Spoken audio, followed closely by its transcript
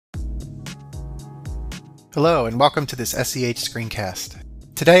Hello and welcome to this SEH screencast.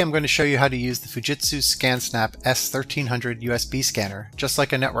 Today I'm going to show you how to use the Fujitsu ScanSnap S1300 USB scanner just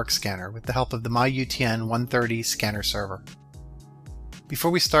like a network scanner with the help of the MyUTN 130 scanner server.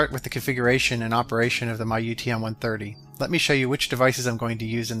 Before we start with the configuration and operation of the MyUTN 130, let me show you which devices I'm going to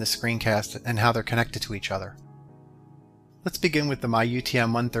use in this screencast and how they're connected to each other. Let's begin with the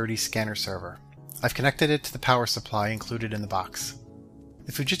MyUTN 130 scanner server. I've connected it to the power supply included in the box.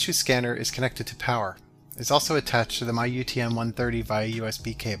 The Fujitsu scanner is connected to power. It's also attached to the MyUTN 130 via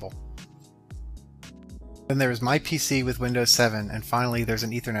USB cable. Then there is my PC with Windows 7, and finally there's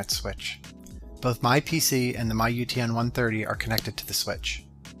an Ethernet switch. Both my PC and the MyUTN 130 are connected to the switch.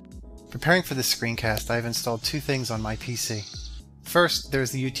 Preparing for this screencast, I have installed two things on my PC. First, there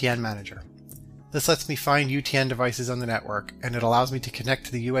is the UTN manager. This lets me find UTN devices on the network, and it allows me to connect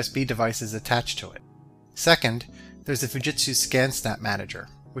to the USB devices attached to it. Second, there's the Fujitsu ScanSnap manager,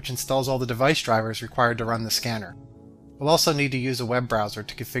 which installs all the device drivers required to run the scanner. We'll also need to use a web browser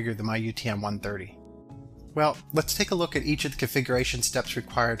to configure the MyUTN 130. Well, let's take a look at each of the configuration steps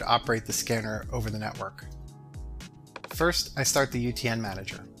required to operate the scanner over the network. First, I start the UTN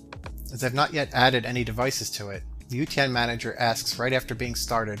manager. As I've not yet added any devices to it, the UTN manager asks right after being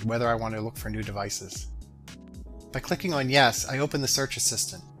started whether I want to look for new devices. By clicking on Yes, I open the search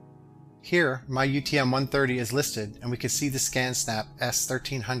assistant. Here, MyUTN 130 is listed, and we can see the ScanSnap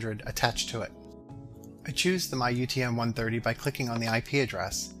S1300 attached to it. I choose the MyUTN 130 by clicking on the IP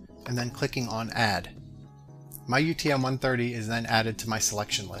address, and then clicking on Add. MyUTN 130 is then added to my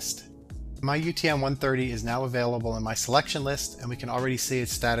selection list. MyUTN 130 is now available in my selection list, and we can already see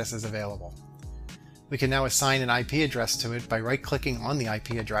its status as available. We can now assign an IP address to it by right-clicking on the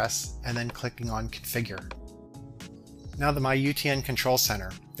IP address, and then clicking on Configure. Now the MyUTN Control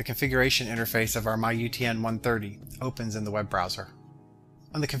Center, the configuration interface of our MyUTN 130, opens in the web browser.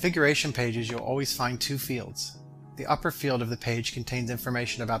 On the configuration pages, you'll always find two fields. The upper field of the page contains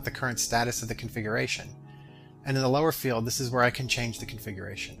information about the current status of the configuration, and in the lower field, this is where I can change the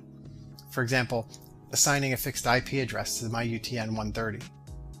configuration. For example, assigning a fixed IP address to the MyUTN 130.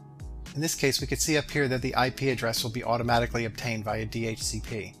 In this case, we can see up here that the IP address will be automatically obtained via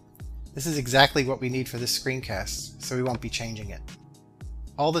DHCP. This is exactly what we need for this screencast, so we won't be changing it.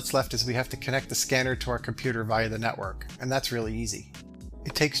 All that's left is we have to connect the scanner to our computer via the network, and that's really easy.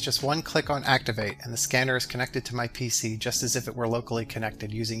 It takes just one click on Activate and the scanner is connected to my PC just as if it were locally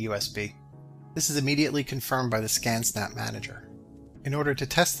connected using USB. This is immediately confirmed by the ScanSnap manager. In order to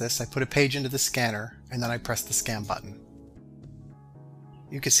test this, I put a page into the scanner and then I press the scan button.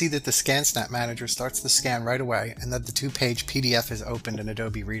 You can see that the ScanSnap manager starts the scan right away and that the two-page PDF is opened in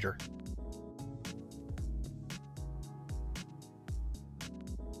Adobe Reader.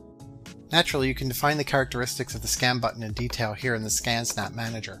 Naturally, you can define the characteristics of the scan button in detail here in the ScanSnap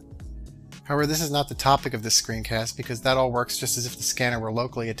manager. However, this is not the topic of this screencast because that all works just as if the scanner were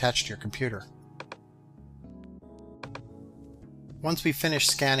locally attached to your computer. Once we've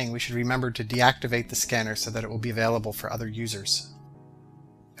finished scanning, we should remember to deactivate the scanner so that it will be available for other users.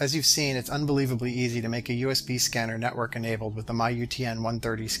 As you've seen, it's unbelievably easy to make a USB scanner network enabled with the MyUTN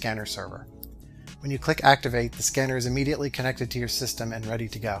 130 scanner server. When you click Activate, the scanner is immediately connected to your system and ready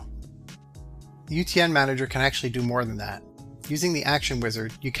to go. The UTN manager can actually do more than that. Using the action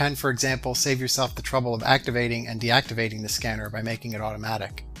wizard, you can, for example, save yourself the trouble of activating and deactivating the scanner by making it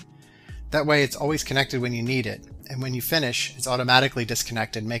automatic. That way it's always connected when you need it, and when you finish, it's automatically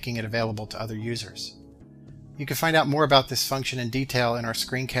disconnected, making it available to other users. You can find out more about this function in detail in our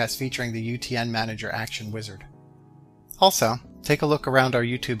screencast featuring the UTN manager action wizard. Also, take a look around our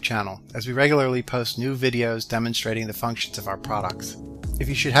YouTube channel, as we regularly post new videos demonstrating the functions of our products. If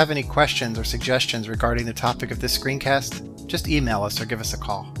you should have any questions or suggestions regarding the topic of this screencast, just email us or give us a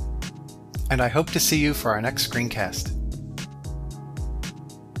call. And I hope to see you for our next screencast.